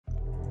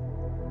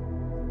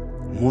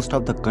Most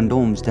of the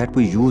condoms that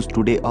we use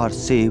today are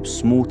safe,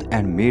 smooth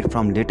and made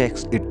from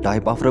latex, a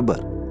type of rubber.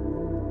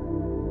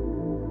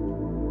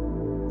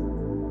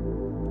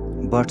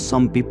 But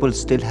some people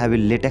still have a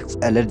latex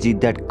allergy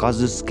that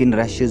causes skin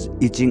rashes,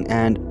 itching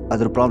and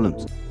other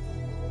problems.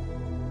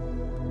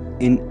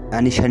 In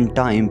ancient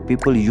time,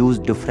 people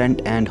used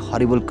different and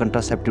horrible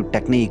contraceptive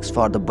techniques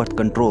for the birth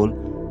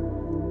control.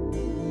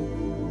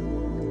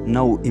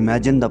 Now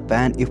imagine the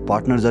pain if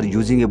partners are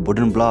using a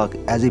wooden block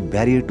as a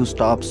barrier to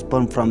stop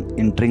sperm from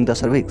entering the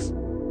cervix.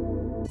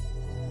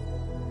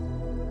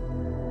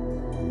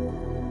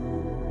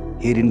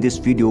 Here in this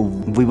video,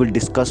 we will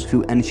discuss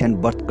few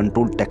ancient birth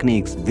control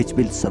techniques which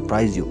will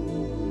surprise you.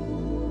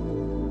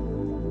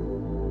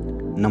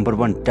 Number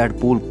 1.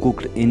 Tadpole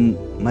cooked in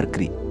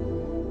mercury.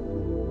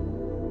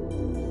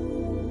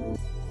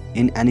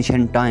 In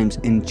ancient times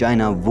in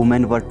China,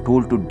 women were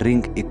told to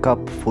drink a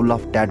cup full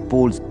of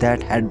tadpoles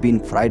that had been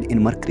fried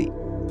in mercury,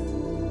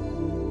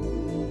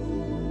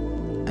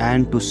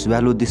 and to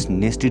swallow this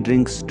nasty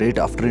drink straight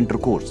after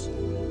intercourse.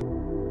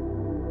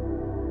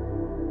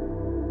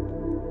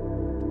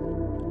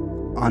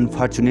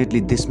 Unfortunately,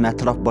 this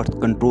method of birth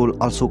control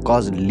also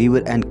caused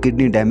liver and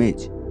kidney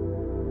damage.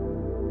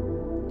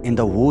 In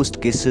the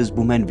worst cases,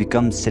 women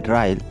become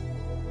sterile.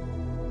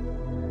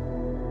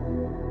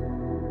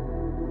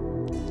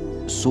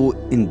 So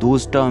in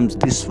those terms,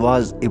 this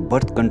was a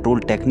birth control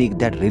technique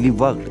that really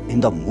worked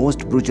in the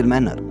most brutal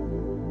manner.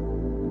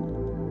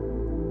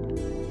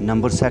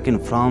 Number 2.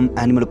 From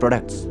animal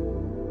products.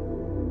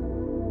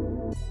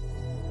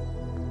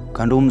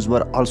 Condoms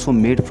were also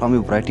made from a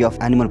variety of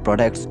animal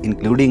products,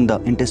 including the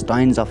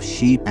intestines of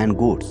sheep and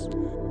goats.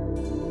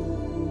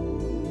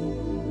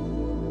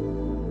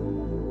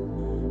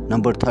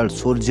 Number 3.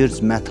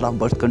 Soldiers' method of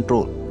birth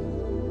control.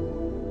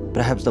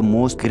 Perhaps the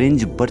most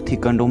cringe-worthy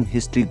condom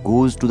history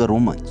goes to the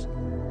Romans.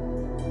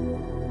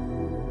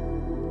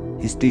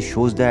 History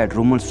shows that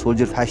Roman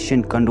soldiers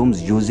fashioned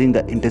condoms using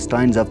the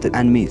intestines of their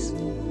enemies.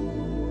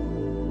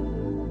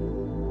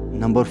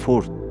 Number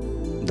 4.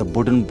 The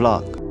wooden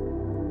block.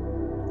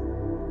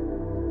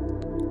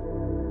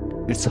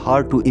 It's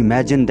hard to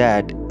imagine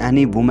that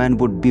any woman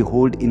would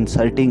behold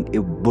inserting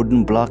a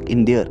wooden block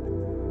in there.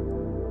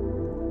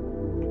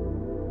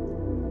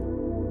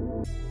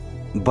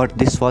 But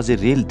this was a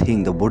real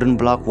thing. The wooden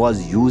block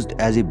was used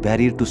as a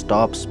barrier to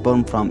stop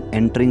sperm from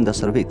entering the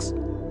cervix.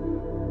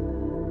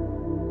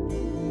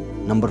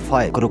 Number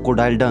 5.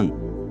 Crocodile dung.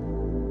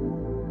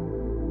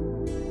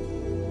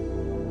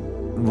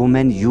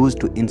 Women used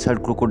to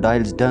insert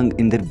crocodile's dung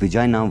in their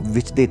vagina,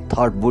 which they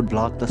thought would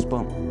block the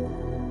sperm.